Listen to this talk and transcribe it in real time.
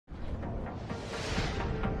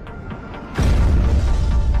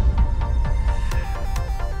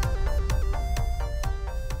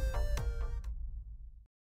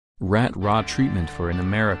rat rot treatment for an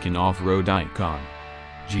American off-road icon.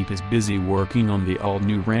 Jeep is busy working on the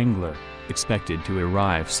all-new Wrangler, expected to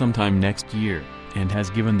arrive sometime next year, and has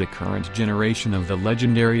given the current generation of the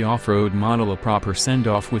legendary off-road model a proper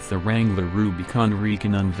send-off with the Wrangler Rubicon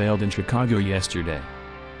Recon unveiled in Chicago yesterday.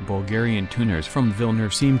 Bulgarian tuners from Vilner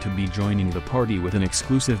seem to be joining the party with an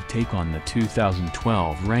exclusive take on the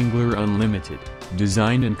 2012 Wrangler Unlimited,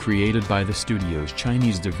 designed and created by the studio's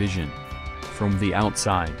Chinese division. From the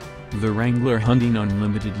outside, the Wrangler Hunting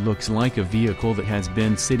Unlimited looks like a vehicle that has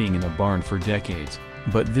been sitting in a barn for decades,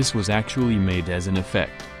 but this was actually made as an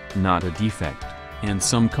effect, not a defect, and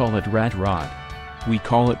some call it rat rot. We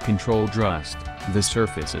call it controlled rust. The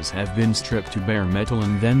surfaces have been stripped to bare metal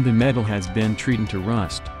and then the metal has been treated to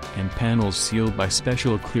rust, and panels sealed by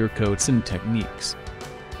special clear coats and techniques.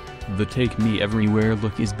 The Take Me Everywhere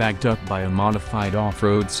look is backed up by a modified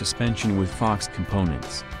off-road suspension with Fox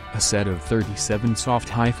components, a set of 37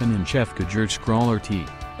 soft-inch FGoodrich Krawler T,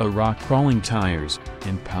 a rock-crawling tires,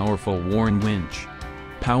 and powerful worn winch.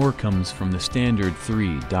 Power comes from the standard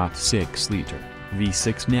 3.6-liter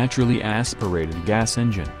V6 naturally aspirated gas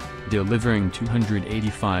engine, delivering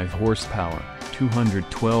 285 horsepower,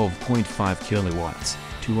 212.5 kilowatts,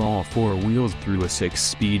 to all four wheels through a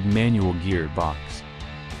 6-speed manual gearbox.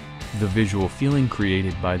 The visual feeling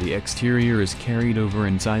created by the exterior is carried over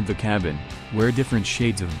inside the cabin, where different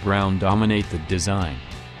shades of brown dominate the design.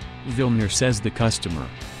 Vilner says the customer,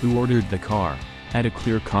 who ordered the car, had a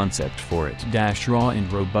clear concept for its raw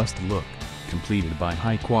and robust look, completed by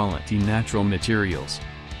high-quality natural materials.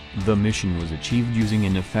 The mission was achieved using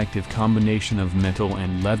an effective combination of metal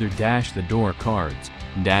and leather. The door cards,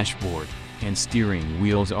 dashboard, and steering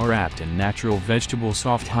wheels are wrapped in natural vegetable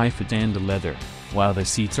soft-and leather, while the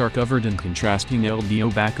seats are covered in contrasting LD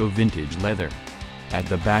Tobacco vintage leather. At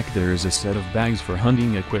the back there is a set of bags for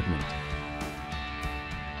hunting equipment.